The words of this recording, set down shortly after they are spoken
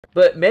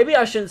But maybe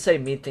I shouldn't say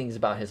mean things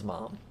about his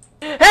mom.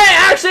 Hey,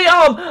 actually,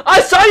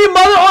 I saw your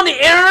mother on the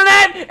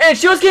internet, and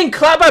she was getting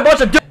clapped by a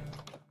bunch of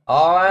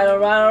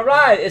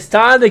Alright. It's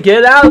time to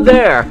get out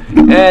there.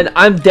 And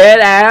I'm dead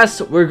ass.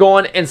 We're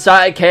going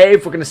inside a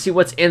cave. We're going to see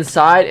what's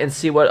inside and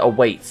see what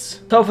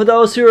awaits. So for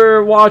those who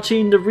are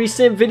watching the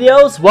recent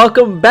videos,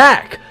 welcome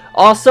back.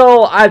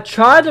 Also, I've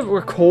tried to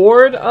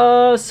record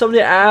some of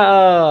the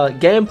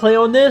gameplay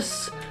on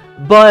this,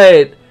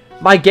 but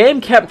my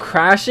game kept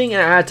crashing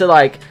and I had to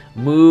like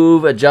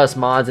move, adjust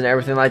mods and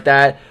everything like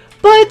that.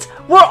 But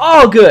we're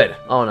all good.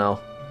 Oh no.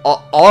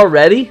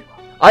 Already?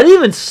 I didn't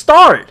even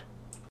start.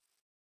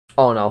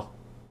 Oh no.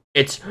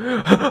 It's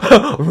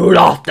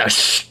Rudolph the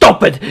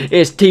Stupid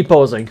is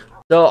T-posing.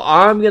 So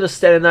I'm gonna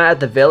stay the night at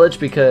the village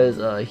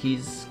because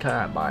he's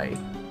kind of my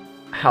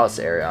house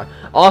area.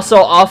 Also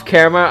off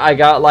camera I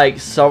got like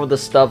some of the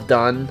stuff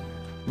done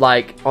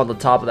like on the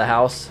top of the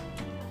house.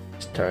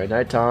 It's turn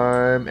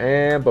nighttime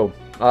and boom.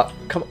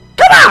 Come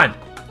on!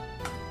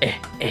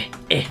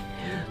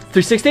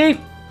 360?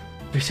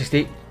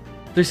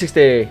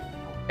 360.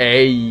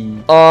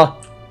 Hey.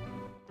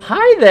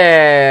 Hi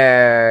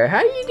there.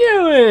 How you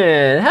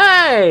doing?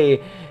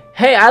 Hey.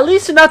 Hey, at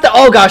least you're not the...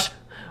 Oh, gosh.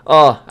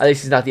 Oh, at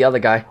least he's not the other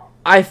guy.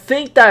 I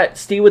think that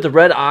Steve with the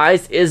red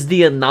eyes is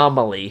the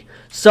anomaly.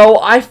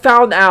 So I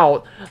found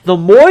out the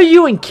more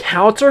you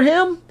encounter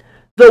him,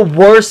 the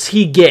worse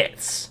he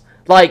gets.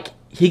 Like,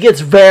 he gets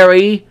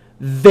very,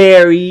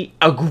 very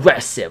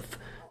aggressive.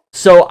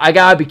 So I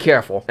gotta be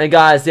careful. And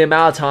guys, the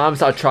amount of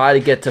times I try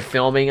to get to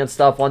filming and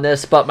stuff on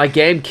this, but my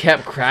game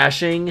kept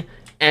crashing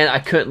and I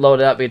couldn't load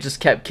it up. It just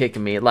kept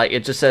kicking me. Like,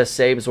 it just says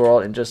saves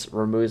world and just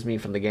removes me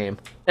from the game.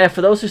 And for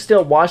those who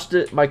still watched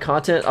my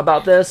content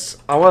about this,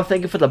 I want to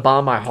thank you from the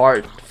bottom of my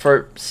heart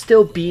for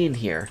still being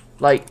here.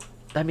 Like,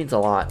 that means a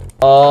lot.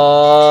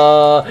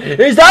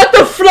 Is that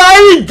the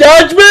Flying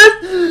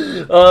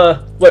Dutchman?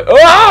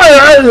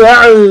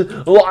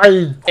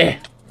 Wait.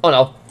 Oh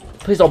no.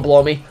 Please don't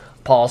blow me.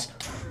 Pause.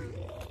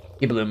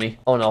 He blew me.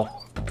 Oh no.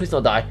 Please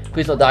don't die.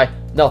 Please don't die.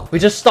 No, we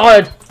just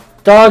started.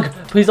 Dog,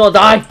 please don't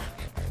die.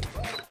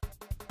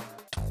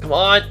 Come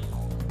on.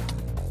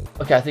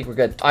 Okay, I think we're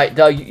good. Alright,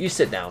 Doug, you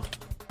sit down.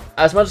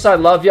 As much as I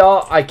love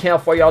y'all, I can't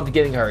afford y'all to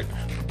getting hurt.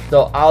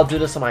 So I'll do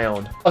this on my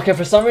own. Okay,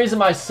 for some reason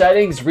my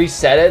settings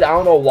resetted. I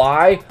don't know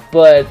why,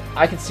 but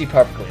I can see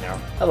perfectly now.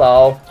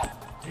 Hello.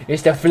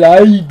 It's the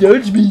Flying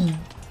Dutchman.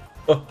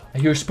 Oh, I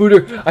hear a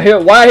spooter. I hear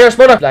a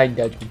spooter. Flying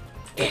Dutchman.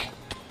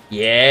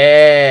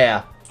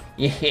 Yeah.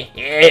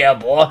 Yeah,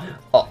 boy.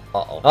 Oh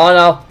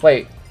no.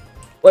 Wait,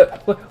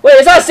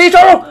 is that a sea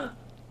turtle?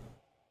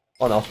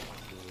 Oh no.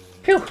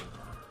 Phew.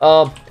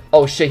 Oh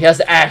shit, he has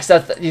the axe.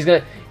 He's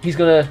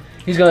gonna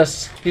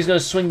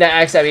swing that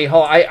axe at me.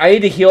 Hold on, I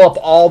need to heal up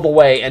all the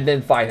way and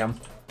then fight him.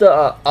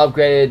 The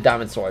upgraded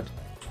diamond sword.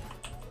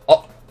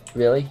 Oh,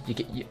 really?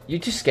 You're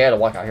too scared to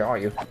walk out here,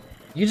 aren't you?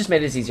 You just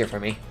made this easier for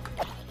me.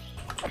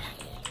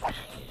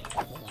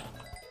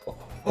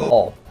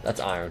 Oh,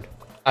 that's iron.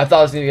 I thought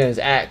I was gonna get his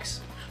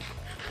axe.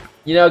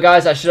 You know,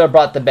 guys, I should have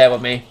brought the bed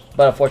with me,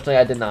 but unfortunately,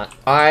 I did not.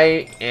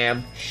 I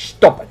am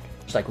stupid,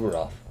 just like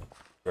Rudolph.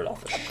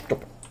 Rudolph is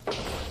stupid.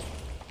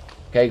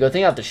 Okay, good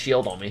thing I have the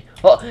shield on me.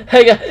 Oh,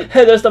 hey,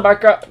 there's the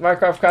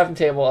Minecraft crafting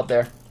table up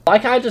there. Why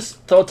can't I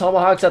just throw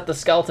tomahawks at the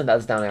skeleton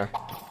that's down there?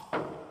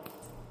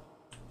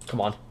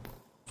 Come on.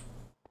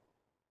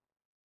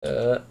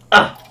 Yeah,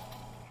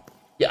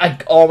 I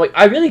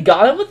really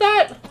got him with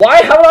that? Why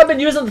haven't I been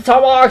using the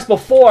tomahawks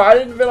before? I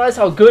didn't realize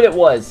how good it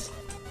was.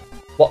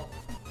 What?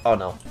 Oh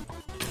no.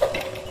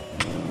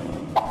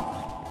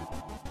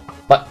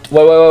 What?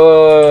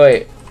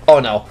 Wait. Oh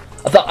no.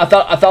 I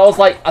thought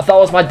it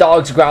was my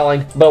dogs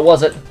growling, but it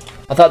wasn't.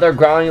 I thought they were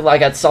growling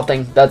like at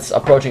something that's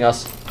approaching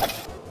us.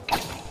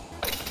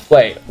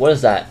 Wait, what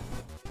is that?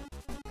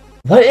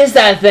 What is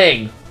that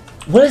thing?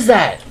 What is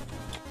that?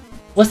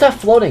 What's that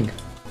floating?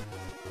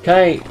 Can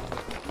I...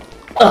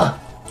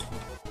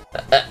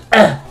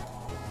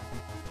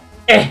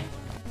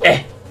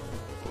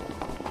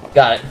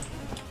 Got it.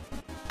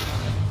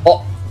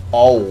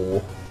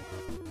 Oh.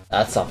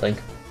 That's something.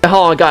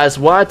 Hold on, guys.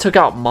 When I took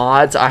out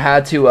mods, I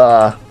had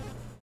to,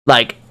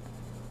 like,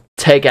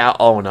 take out...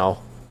 Oh, no.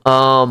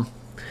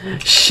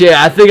 Shit,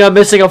 I think I'm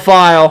missing a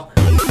file.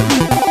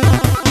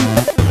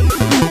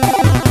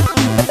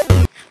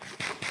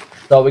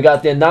 So, we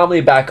got the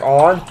anomaly back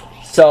on.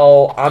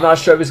 So, I'm not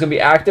sure if it's going to be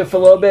active for a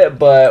little bit,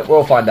 but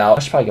we'll find out. I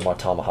should probably get more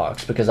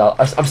tomahawks, because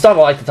I'm starting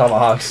to like the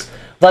tomahawks.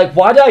 Like,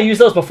 why did I use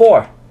those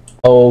before?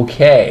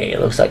 Okay,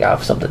 looks like I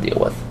have something to deal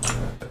with.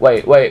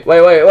 Wait.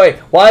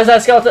 Why is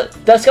that skeleton?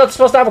 That skeleton's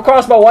supposed to have a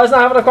crossbow. Why is it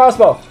not having a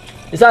crossbow?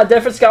 Is that a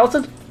different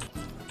skeleton?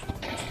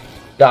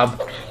 Dumb.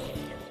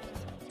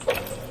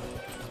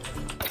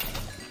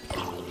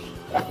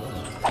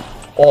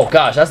 Oh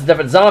gosh, that's a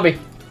different zombie.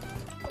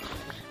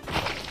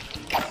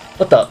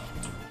 What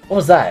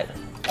was that?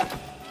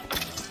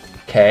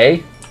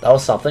 Okay, that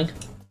was something.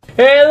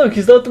 Hey, look,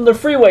 he's lifting the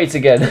free weights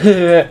again.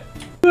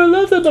 You're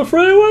lifting the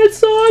free weights,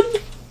 son?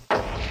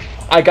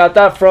 I got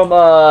that from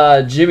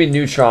Jimmy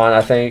Neutron,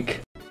 I think.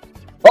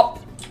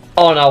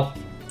 Oh no.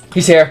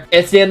 He's here.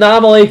 It's the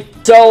anomaly.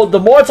 So the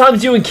more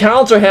times you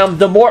encounter him,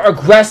 the more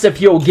aggressive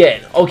he'll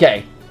get.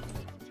 Okay.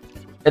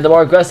 And the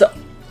more aggressive...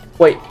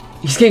 Wait,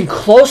 he's getting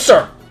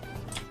closer.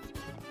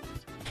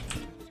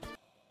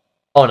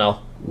 Oh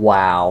no.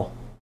 Wow.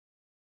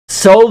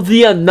 So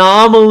the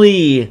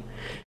anomaly.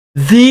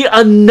 The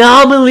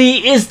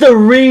anomaly is the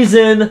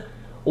reason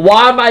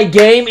why my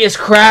game is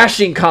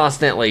crashing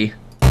constantly.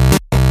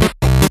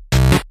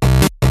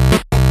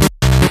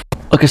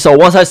 Okay, so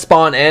once I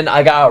spawn in,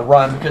 I gotta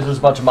run because there's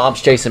a bunch of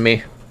mobs chasing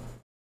me.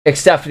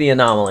 Except for the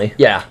anomaly.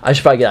 Yeah, I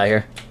should probably get out of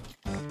here.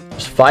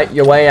 Just fight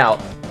your way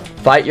out.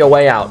 Fight your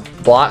way out.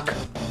 Block.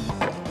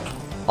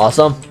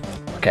 Awesome.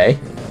 Okay.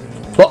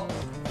 Whoa.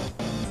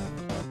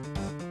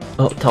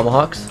 Oh,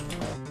 tomahawks.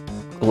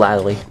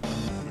 Gladly.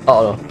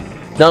 Oh no.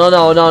 No.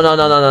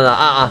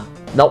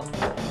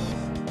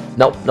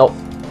 Nope. Nope.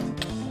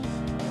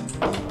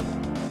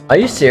 Are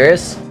you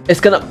serious? It's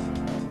gonna...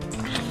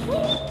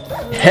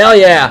 Hell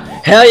yeah!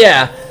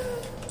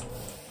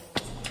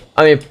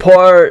 I mean,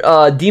 poor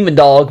demon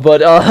dog,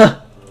 but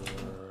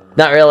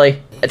not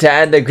really. To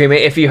end the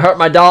agreement, if you hurt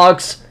my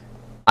dogs,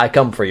 I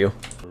come for you.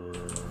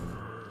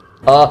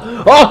 He has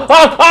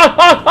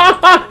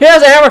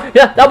a hammer.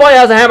 Yeah, that boy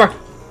has a hammer.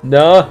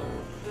 No.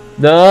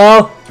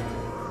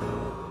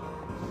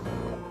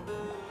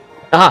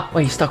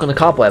 Wait, he's stuck on the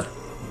cobweb.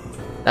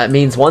 That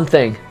means one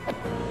thing.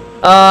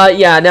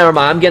 Yeah, never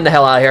mind. I'm getting the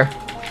hell out of here.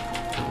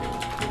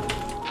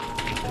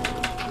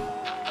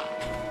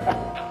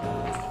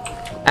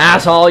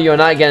 Asshole, you're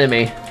not getting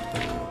me.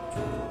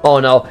 Oh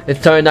no,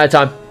 it's turning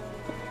nighttime.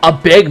 A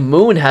big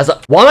moon has a...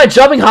 Why am I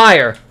jumping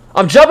higher?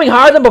 I'm jumping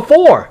higher than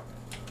before.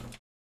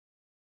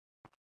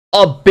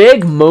 A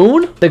big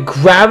moon? The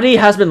gravity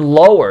has been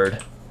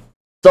lowered.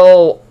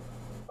 So...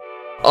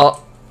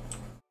 Oh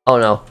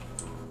no.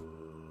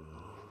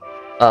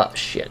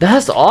 Shit.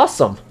 That's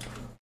awesome.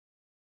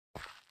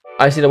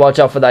 I just need to watch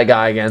out for that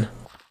guy again.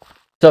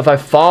 So if I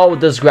fall with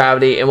this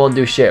gravity, it won't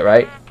do shit,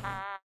 right?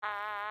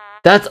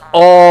 That's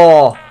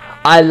all.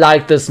 I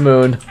like this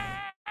moon.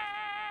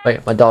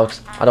 Wait, my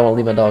dogs. I don't want to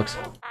leave my dogs.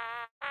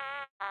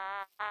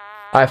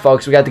 Alright,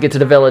 folks, we got to get to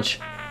the village.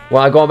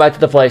 We're not going back to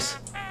the place.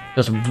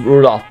 Just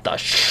Rudolph the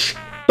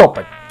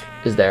Stupid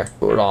is there.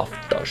 Rudolph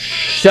the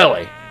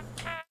Silly.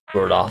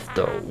 Rudolph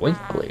the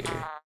Winkly.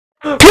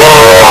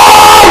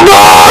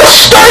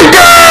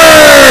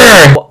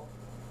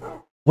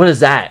 What is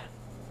that?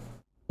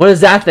 What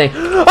is that thing?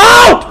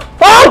 Oh!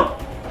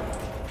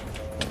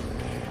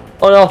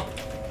 Oh no.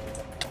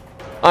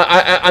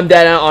 I'm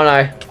dead, aren't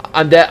I?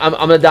 I'm dead. I'm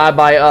gonna die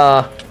by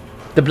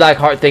the black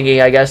heart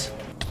thingy, I guess.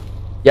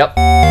 Yep.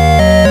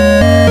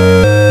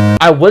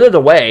 I withered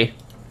away.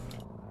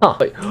 Huh.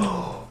 Wait.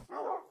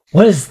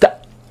 What is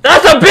that?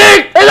 That's a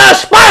big! It's a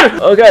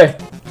spider! Okay.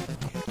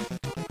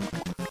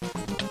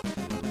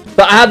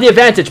 But I have the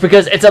advantage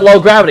because it's at low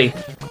gravity.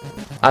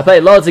 I play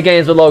loads of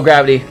games with low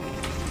gravity.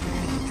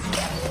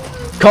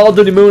 Call of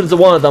Duty Moon is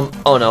one of them.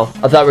 Oh no.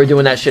 I thought we were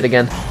doing that shit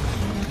again.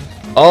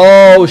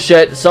 Oh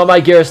shit. Some of my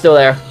gear is still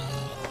there.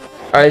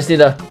 Alright,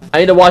 I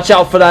need to watch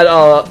out for that,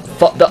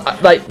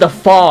 the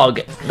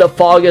fog. The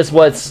fog is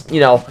what's, you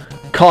know,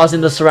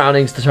 causing the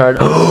surroundings to turn.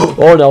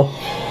 Oh no.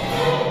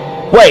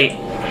 Wait.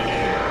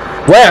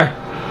 Where?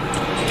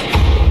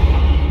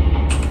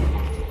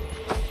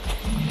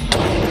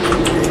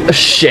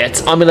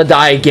 Shit. I'm gonna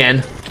die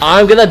again.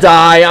 I'm gonna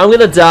die.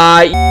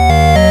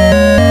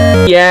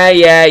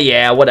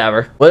 Yeah,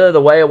 whatever. Wither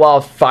the way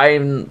while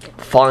falling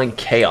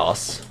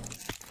chaos.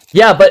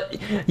 Yeah, but,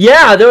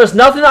 yeah, there was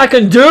nothing I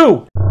can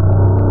do.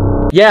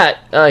 Yeah,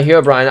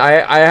 here, Brian,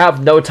 I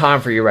have no time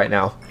for you right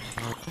now.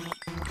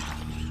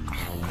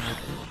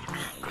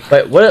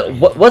 Wait,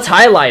 what's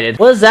highlighted?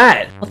 What is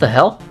that? What the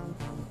hell?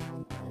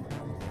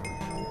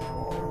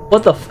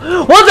 What the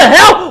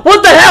hell?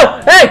 What the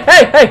hell?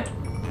 Hey!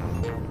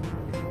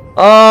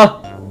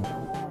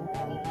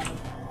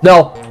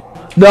 No,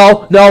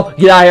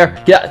 get out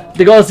of here.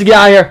 The goal is to get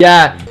out of here.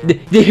 Yeah,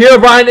 the hero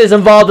Brian is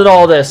involved in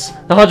all this.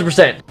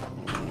 100%.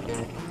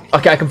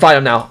 Okay, I can fight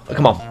him now.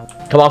 Come on.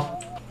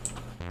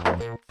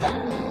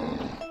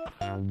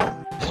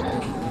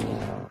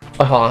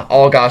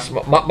 Oh gosh,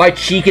 my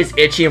cheek is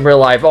itchy in real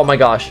life. Oh my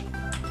gosh,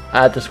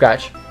 I had to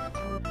scratch.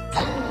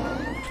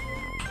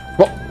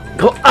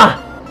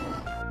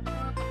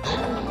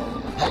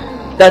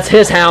 That's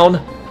his hound.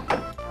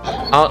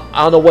 I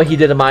don't know what he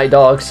did to my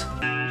dogs.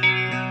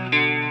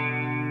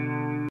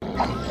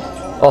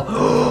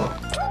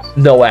 Oh,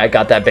 no way I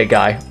got that big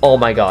guy. Oh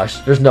my gosh,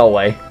 there's no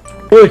way.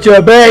 It's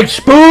a big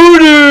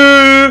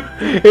spoonie!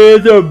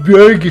 It's a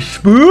big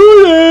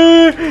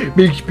spoonie!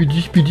 Big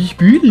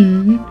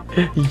spoonie.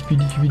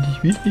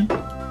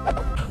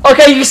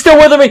 Okay, he can still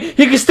wither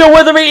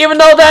me! Even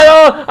though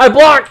that, I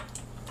blocked!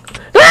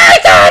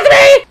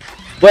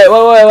 Wait.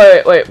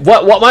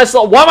 Why am I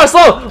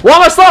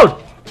slow?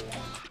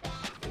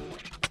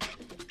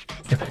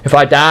 If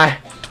I die,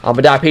 I'm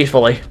gonna die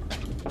peacefully.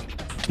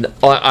 No,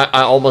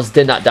 I almost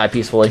did not die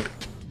peacefully.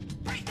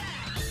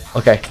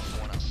 Okay.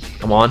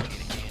 Come on.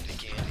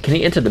 Can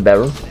he enter the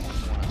bedroom?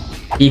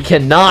 He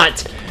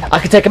cannot! I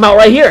can take him out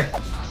right here.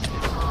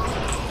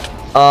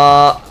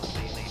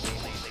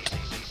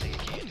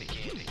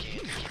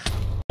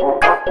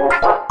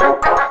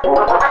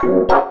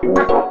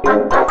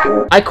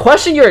 I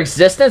question your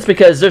existence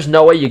because there's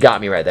no way you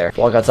got me right there.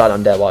 Walk outside,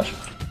 I'm dead, watch.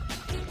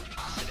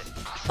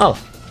 Oh.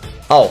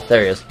 Oh,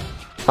 there he is.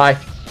 Hi.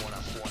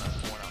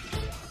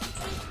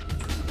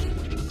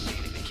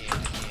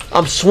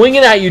 I'm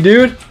swinging at you,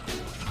 dude.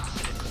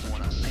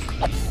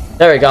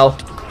 There we go.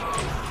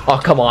 Oh,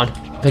 come on.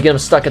 If I get him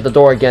stuck at the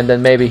door again,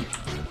 then maybe.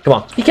 Come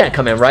on. He can't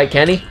come in, right?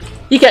 Can he?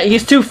 He can't.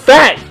 He's too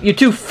fat. You're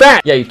too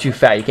fat. Yeah, you're too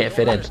fat. You can't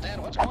fit in. Did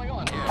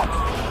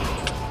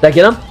I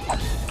get him?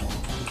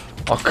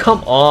 Oh,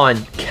 come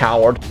on,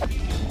 coward.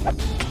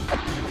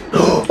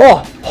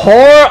 Oh,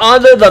 horror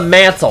under the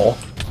mantle.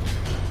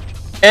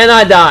 And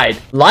I died.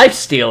 Life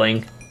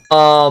stealing.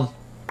 You're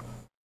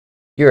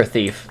a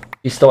thief.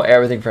 You stole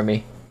everything from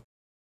me.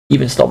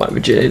 Even stole my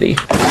virginity.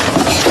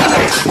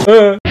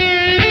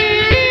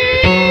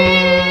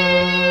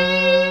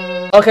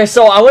 Okay,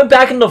 so I went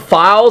back into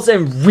files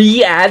and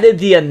re-added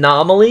the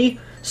anomaly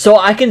so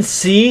I can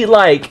see,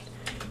 like,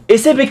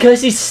 is it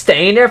because he's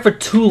staying there for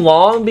too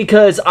long?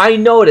 Because I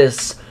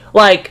notice,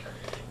 like,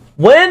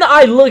 when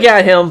I look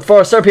at him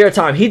for a certain period of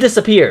time, he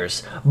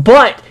disappears.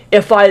 But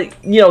if I,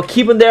 you know,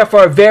 keep him there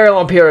for a very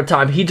long period of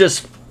time, he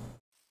just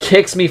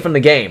kicks me from the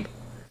game.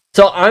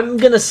 So I'm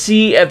gonna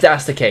see if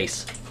that's the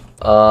case.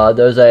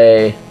 There's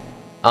a...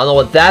 I don't know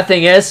what that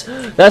thing is.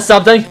 That's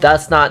something.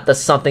 That's not the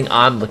something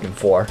I'm looking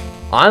for.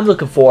 I'm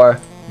looking for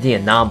the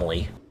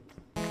anomaly.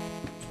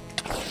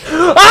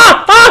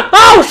 Ah! Ah!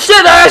 Oh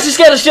shit! That actually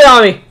scared the shit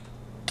out of me!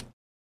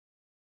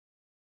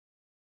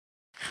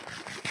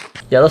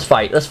 Yeah, let's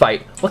fight. Let's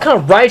fight. What kind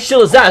of riot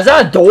shield is that? Is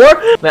that a door?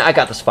 Man, I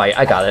got this fight.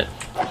 I got it.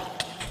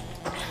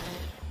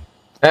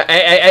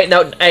 Hey,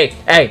 no,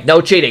 hey, no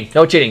cheating.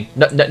 No cheating.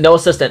 No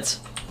assistance.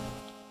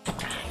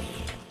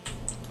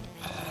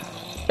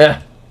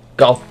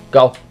 Go.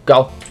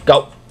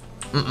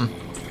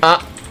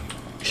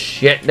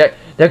 Shit.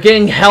 They're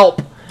getting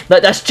help.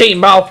 That's cheating,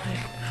 bro.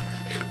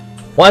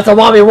 Once a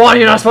 1v1,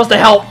 you're not supposed to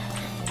help.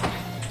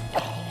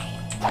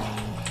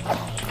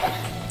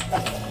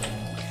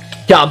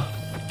 Come.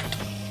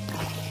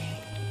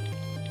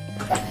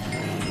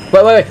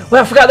 Wait,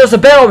 I forgot there's a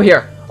bed over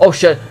here. Oh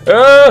shit.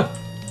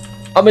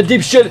 I'm in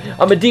deep shit.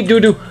 I'm in deep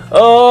doo-doo.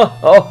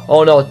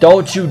 Oh no,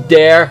 don't you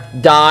dare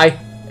die.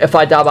 If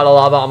I die by the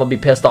lava, I'm gonna be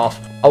pissed off.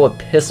 I would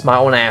piss my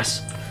own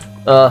ass.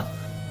 Let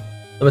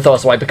me throw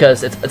this away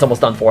because it's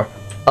almost done for.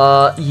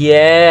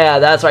 Yeah,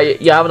 that's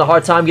right. You're having a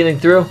hard time getting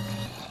through?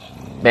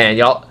 Man,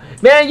 y'all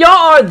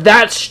are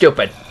that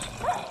stupid.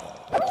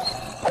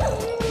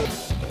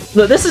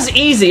 Look, this is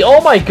easy. Oh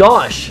my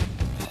gosh.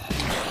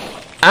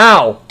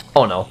 Ow.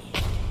 Oh no.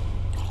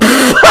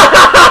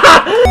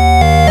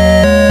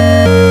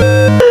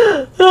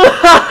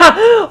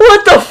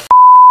 What the f***?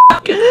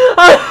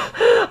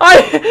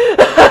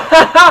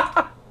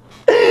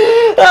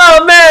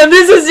 Oh man,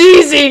 this is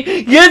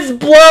easy. Gets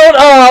blown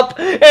up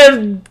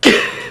and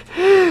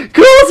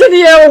goes in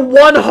the air with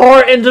one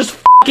heart and just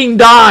fucking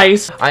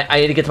dies.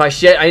 I need to get to my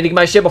shit. I need to get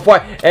my shit before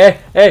hey.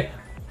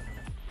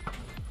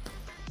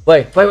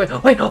 Wait.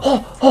 Oh.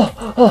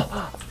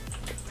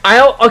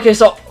 Okay,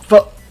 so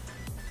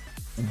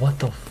what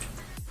the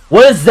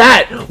what is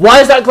that? Why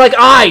does that look like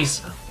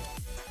eyes?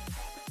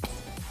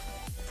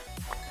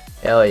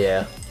 Hell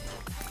yeah.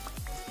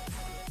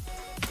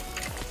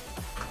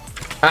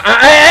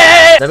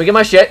 Let me get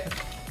my shit.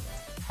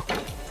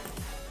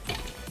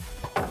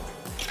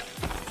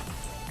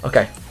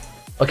 Okay,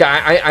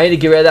 I need to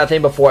get rid of that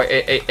thing before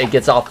it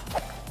gets off.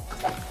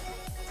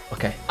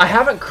 Okay. I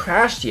haven't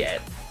crashed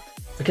yet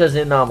because of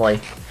the anomaly.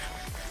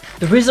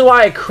 The reason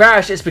why I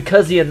crashed is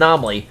because of the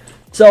anomaly.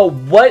 So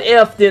what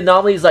if the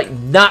anomaly is like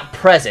not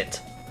present?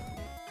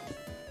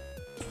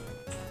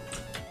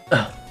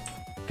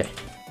 Okay.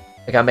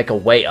 I gotta make a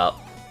way up.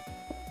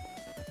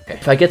 Okay.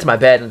 If I get to my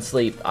bed and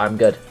sleep, I'm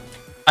good.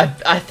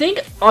 I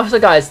think also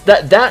guys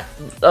that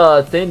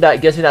thing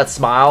that gives me that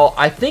smile,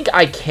 I think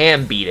I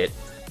can beat it.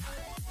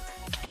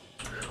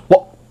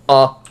 What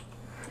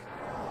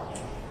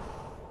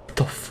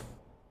the f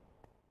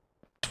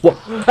what?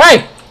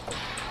 Hey!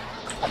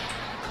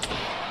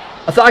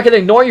 I thought I could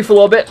ignore you for a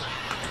little bit.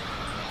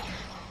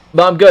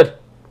 But I'm good.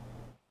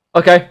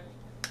 Okay.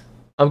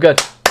 I'm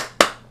good.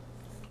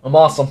 I'm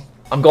awesome.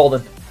 I'm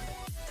golden.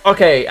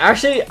 Okay,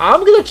 actually,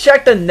 I'm gonna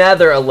check the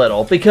nether a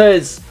little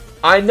because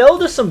I know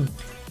there's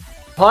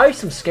probably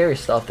some scary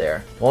stuff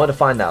there. I want to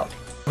find out.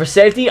 For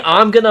safety,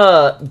 I'm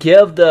gonna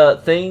give the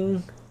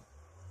thing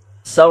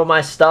some of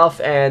my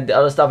stuff, and the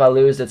other stuff I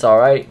lose, it's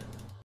alright.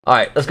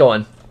 Alright, let's go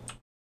in.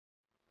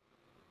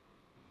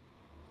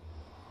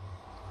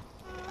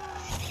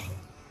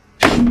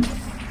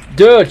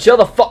 Dude, chill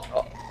the fuck.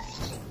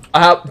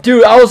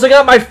 Dude, I was looking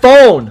at my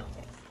phone.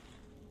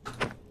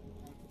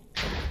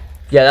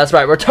 Yeah, that's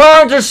right.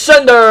 Return to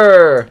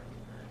sender.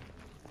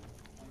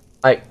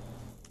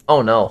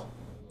 Oh no,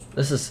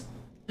 this is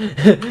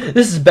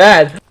this is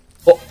bad.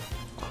 Oh,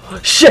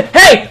 shit!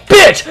 Hey,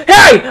 bitch!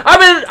 Hey,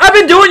 I've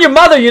been doing your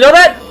mother. You know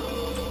that?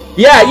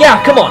 Yeah,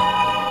 yeah, come on.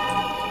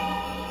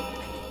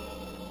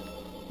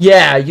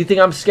 Yeah, you think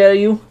I'm scared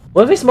of you?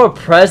 What if he's more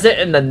present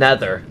in the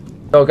nether?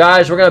 So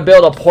guys, we're gonna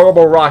build a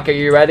portable rocket.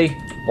 You ready?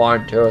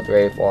 1, 2,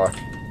 3, 4.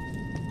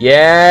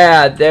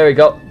 Yeah, there we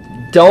go.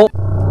 Don't.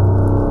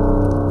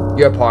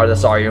 You're a part of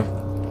this, are you?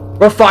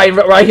 We're fighting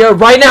right here,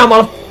 right now,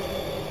 mother.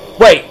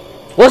 Wait,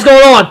 what's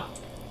going on?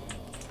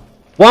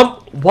 Why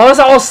was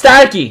that all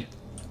staticky?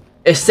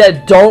 It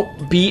said,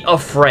 "Don't be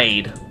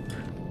afraid."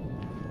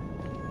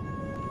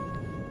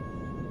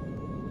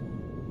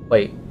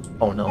 Wait.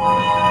 Oh no.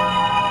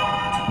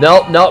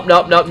 Nope, nope,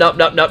 nope, nope, nope,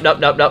 nope, nope, nope,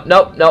 nope, nope,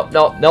 nope, nope,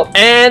 nope, nope.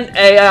 And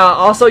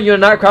also, you're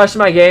not crashing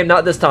my game,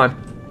 not this time.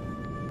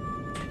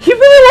 He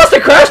really wants to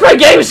crash my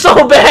game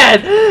so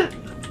bad!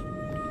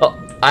 Oh,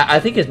 I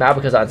think he's mad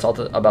because I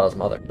insulted about his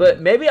mother. But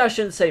maybe I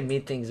shouldn't say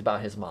mean things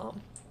about his mom.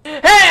 Hey,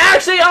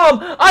 actually,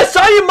 I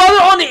saw your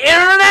mother on the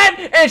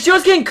internet, and she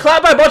was getting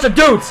clapped by a bunch of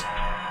dudes.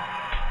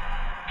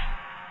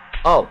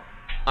 Oh,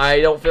 I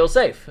don't feel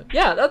safe.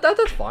 Yeah,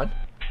 that's fine.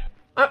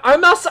 I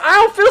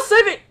don't feel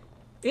safe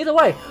either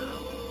way.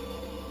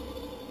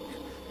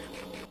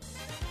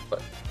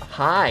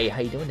 Hi,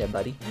 how you doing there,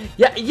 buddy?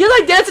 Yeah, you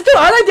like dancing too?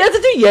 I like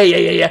dancing too. Yeah, yeah,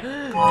 yeah,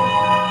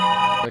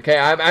 yeah. Okay,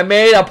 I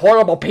made a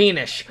portable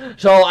penis,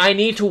 so I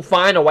need to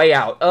find a way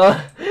out.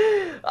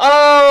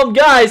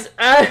 Guys,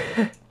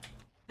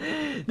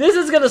 this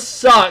is gonna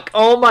suck.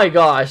 Oh my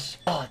gosh.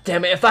 Oh,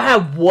 damn it. If I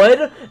had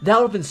wood, that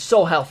would have been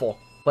so helpful.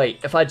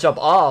 Wait, if I jump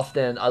off,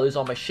 then I lose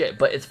all my shit,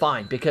 but it's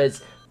fine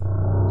because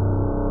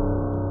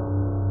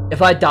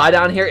if I die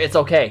down here, it's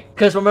okay.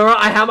 Because remember,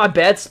 I have my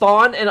bed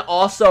spawn, and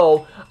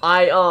also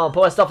I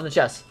put my stuff in the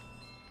chest.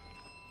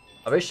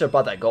 I really should have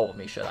brought that gold with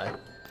me, should I?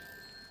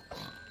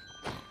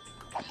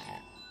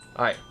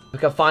 Alright, we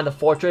can find the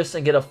fortress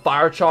and get a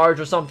fire charge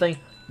or something.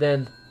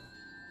 Then,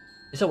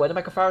 is there a way to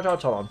make a fire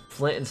charge? Hold on,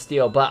 flint and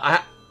steel. But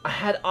I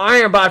had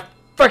iron, but I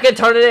freaking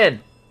turned it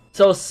in.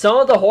 So some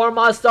of the horror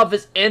mod stuff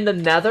is in the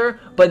nether,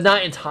 but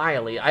not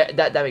entirely.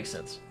 That makes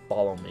sense.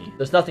 Follow me.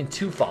 There's nothing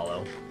to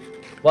follow.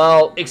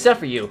 Well, except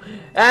for you.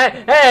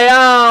 Hey,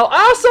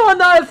 also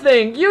another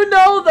thing. You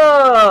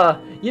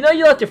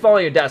you left your phone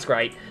on your desk,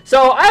 right?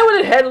 So I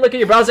went ahead and looked at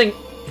your browsing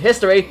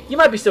history. You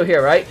might be still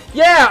here, right?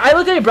 Yeah, I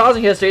looked at your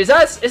browsing history. Is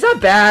that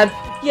bad?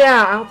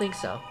 Yeah, I don't think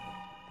so.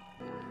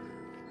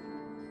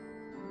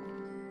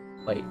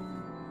 Wait.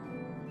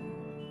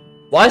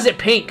 Why is it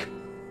pink?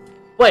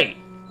 Wait.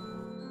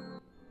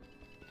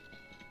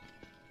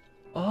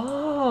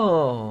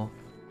 Oh.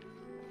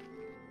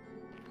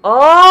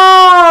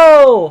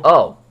 Oh!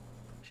 Oh.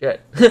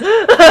 Shit.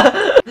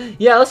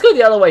 Yeah, let's go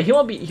the other way. He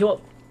won't.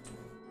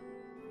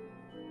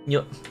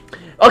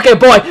 Okay,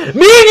 boy. Me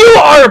and you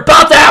are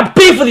about to have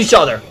beef with each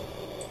other.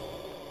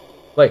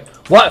 Wait,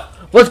 what?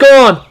 What's going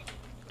on?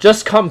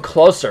 Just come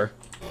closer.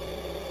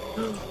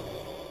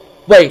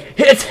 Wait,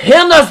 it's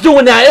him that's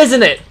doing that,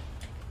 isn't it?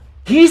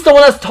 He's the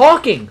one that's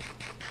talking.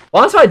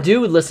 What if I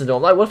do listen to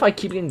him? Like, what if I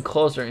keep getting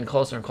closer and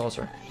closer and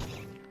closer?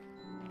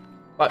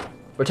 What?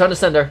 Return to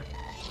sender.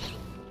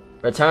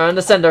 Return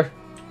to sender.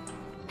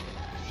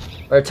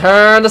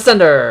 Return to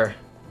sender.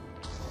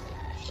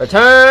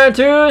 Return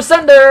to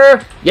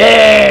sender.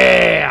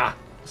 Yeah!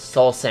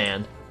 Soul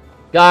sand.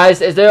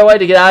 Guys, is there a way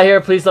to get out of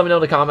here? Please let me know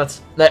in the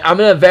comments. Like, I'm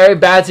in a very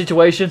bad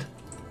situation.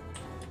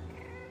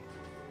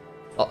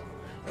 Oh,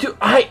 dude,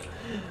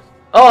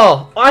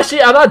 oh,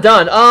 actually, I'm not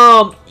done.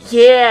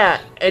 Yeah.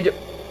 And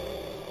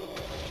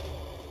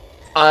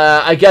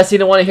I guess he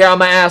didn't want to hear on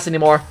my ass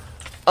anymore.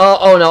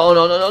 Oh no, oh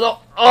no, no, no, no.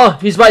 Oh,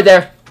 he's right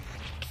there.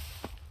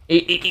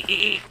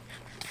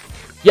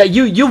 Yeah,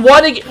 you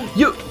want to get,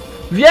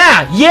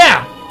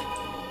 yeah.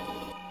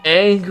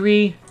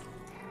 Angry,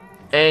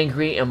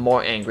 and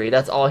more angry.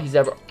 That's all he's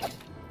ever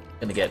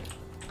gonna get.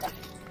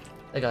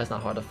 That guy's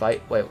not hard to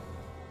fight. Wait.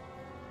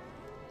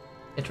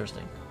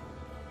 Interesting.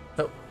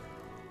 Oh.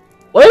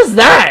 What is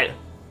that?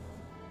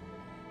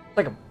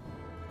 Like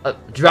a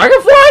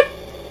dragonfly?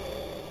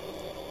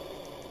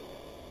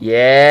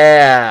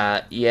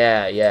 Yeah.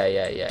 Yeah,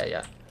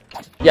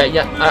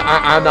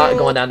 I'm not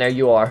going down there.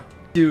 You are.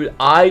 Dude,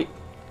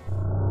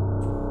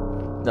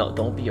 no,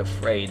 don't be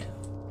afraid.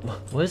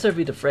 What is there to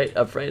be afraid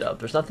of?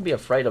 There's nothing to be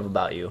afraid of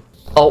about you.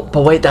 Oh,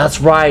 but wait, that's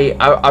right.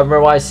 I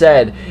remember what I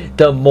said.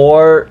 The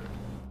more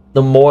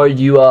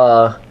you,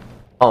 oh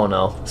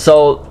no.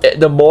 So,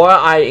 the more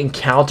I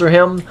encounter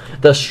him,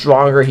 the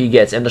stronger he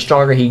gets. And the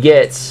stronger he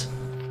gets,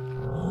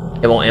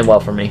 it won't end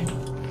well for me.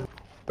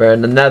 We're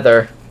in the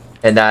nether.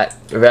 And that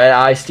Red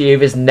Eye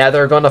Steve is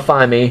never gonna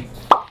find me.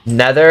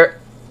 Never.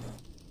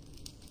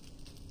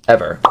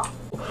 Ever.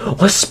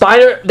 What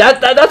spider?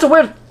 That's a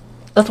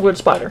weird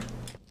spider.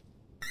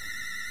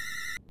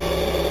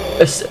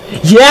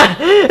 Yeah!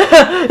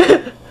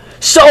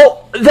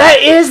 So that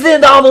is the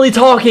anomaly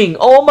talking!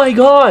 Oh my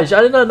gosh,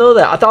 I did not know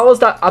that. I thought it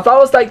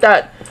was like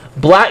that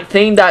black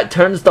thing that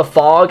turns to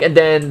fog and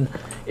then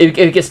if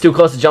it gets too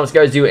close to jump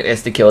scares you and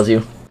insta kills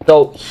you.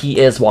 So he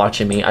is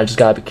watching me. I just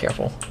gotta be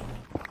careful.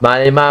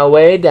 Minding my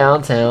way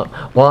downtown,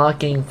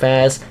 walking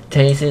fast,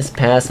 taste is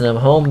passing, I'm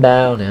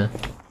homebound now.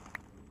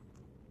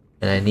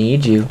 And I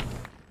need you.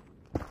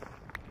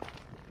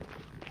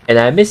 And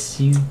I miss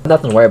you.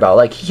 Nothing to worry about.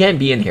 Like, he can't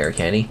be in here,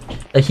 can he?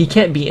 Like, he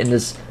can't be in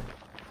this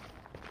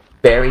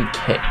very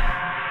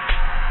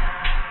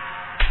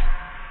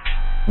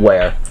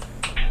Where?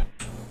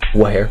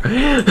 Where?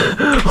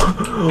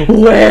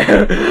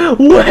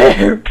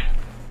 Where?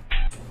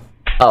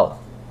 Oh.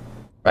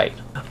 Right.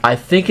 I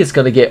think it's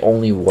gonna get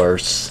only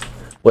worse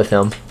with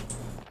him.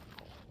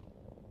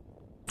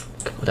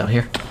 Go down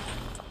here.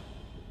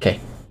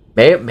 Okay.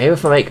 Maybe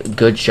if I make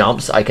good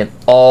jumps, I can...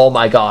 Oh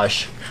my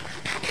gosh.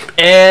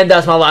 And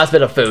that's my last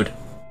bit of food.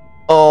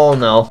 Oh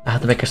no. I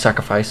have to make a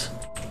sacrifice.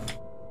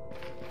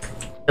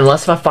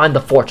 Unless if I find the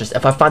fortress.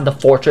 If I find the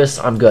fortress,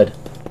 I'm good.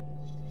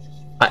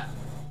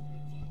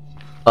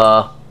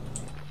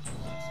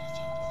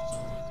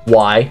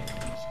 Why?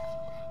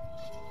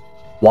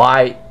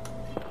 Why?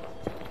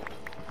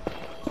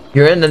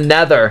 You're in the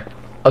nether.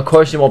 Of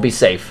course you won't be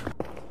safe.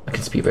 I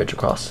can speed bridge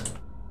across.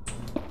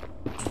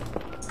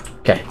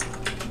 Okay.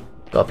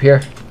 Go up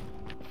here.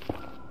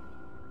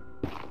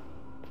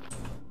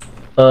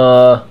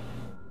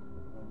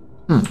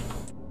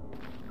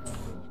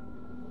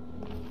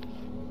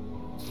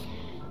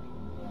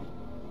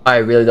 I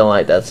really don't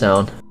like that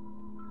sound.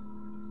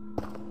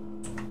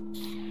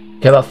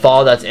 Okay, if I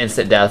fall, that's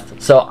instant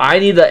death. So I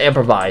need to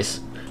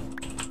improvise.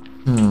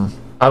 I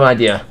have an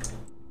idea.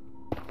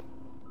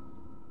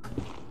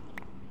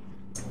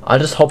 I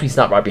just hope he's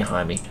not right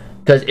behind me.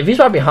 Because if he's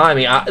right behind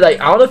me, I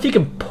don't know if he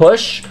can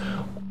push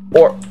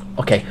or...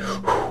 Okay.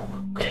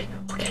 Okay.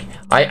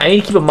 I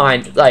need to keep in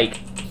mind, like...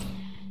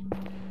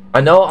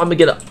 I know I'm gonna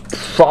get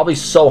probably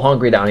so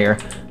hungry down here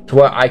to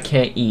where I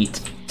can't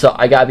eat. So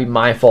I gotta be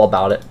mindful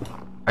about it.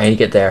 I need to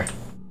get there.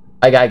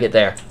 I gotta get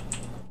there.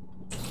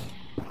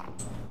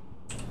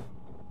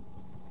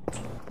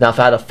 Now, if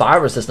I had a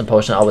fire resistant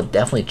potion, I would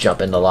definitely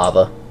jump into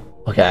lava.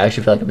 Okay, I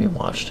actually feel like I'm being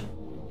watched.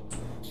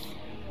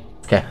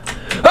 Okay.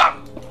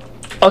 Ah!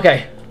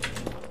 Okay.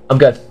 I'm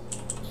good.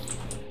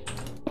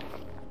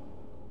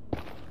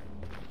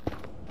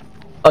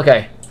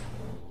 Okay.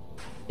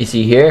 You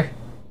see here?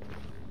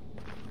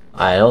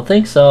 I don't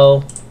think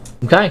so.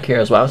 I'm kind of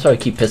curious why I'm starting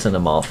to keep pissing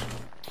them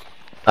off.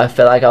 I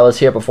feel like I was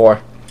here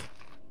before.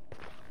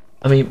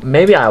 I mean,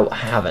 maybe I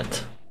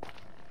haven't.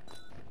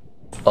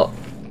 Oh.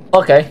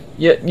 Okay,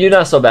 you're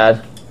not so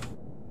bad.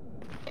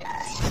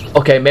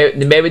 Okay,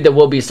 maybe there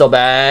will be so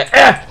bad.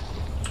 Ah!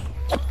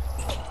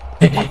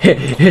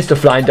 Here's the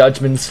Flying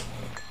Dutchmans.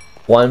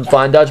 One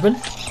Flying Dutchman.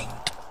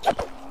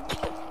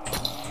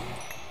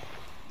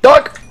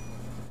 Duck!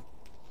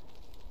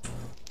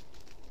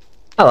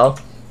 Hello.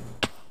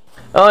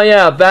 Oh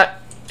yeah,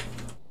 bat.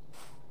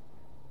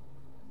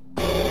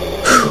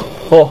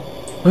 Oh.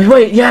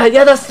 Wait, yeah,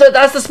 that's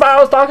the spiral I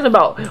was talking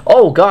about.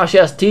 Oh gosh,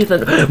 yes, teeth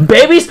and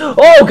babies.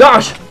 Oh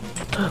gosh.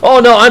 Oh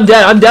no, I'm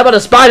dead. I'm dead by the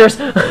spiders.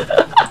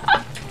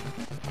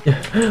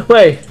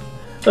 Wait.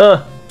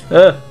 Okay.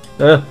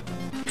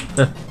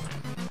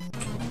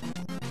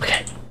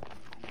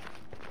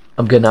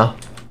 I'm good now.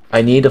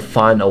 I need to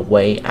find a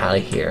way out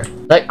of here.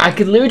 Like, I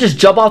could literally just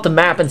jump off the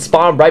map and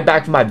spawn right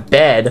back from my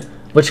bed,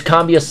 which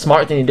can't be a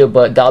smart thing to do,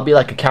 but that'll be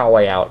like a coward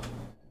way out.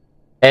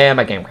 And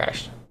my game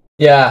crashed.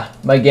 Yeah,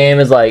 my game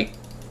is like,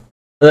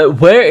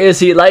 where is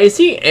he? Like, is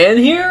he in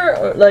here?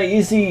 Or, like,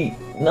 is he?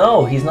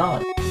 No, he's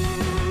not.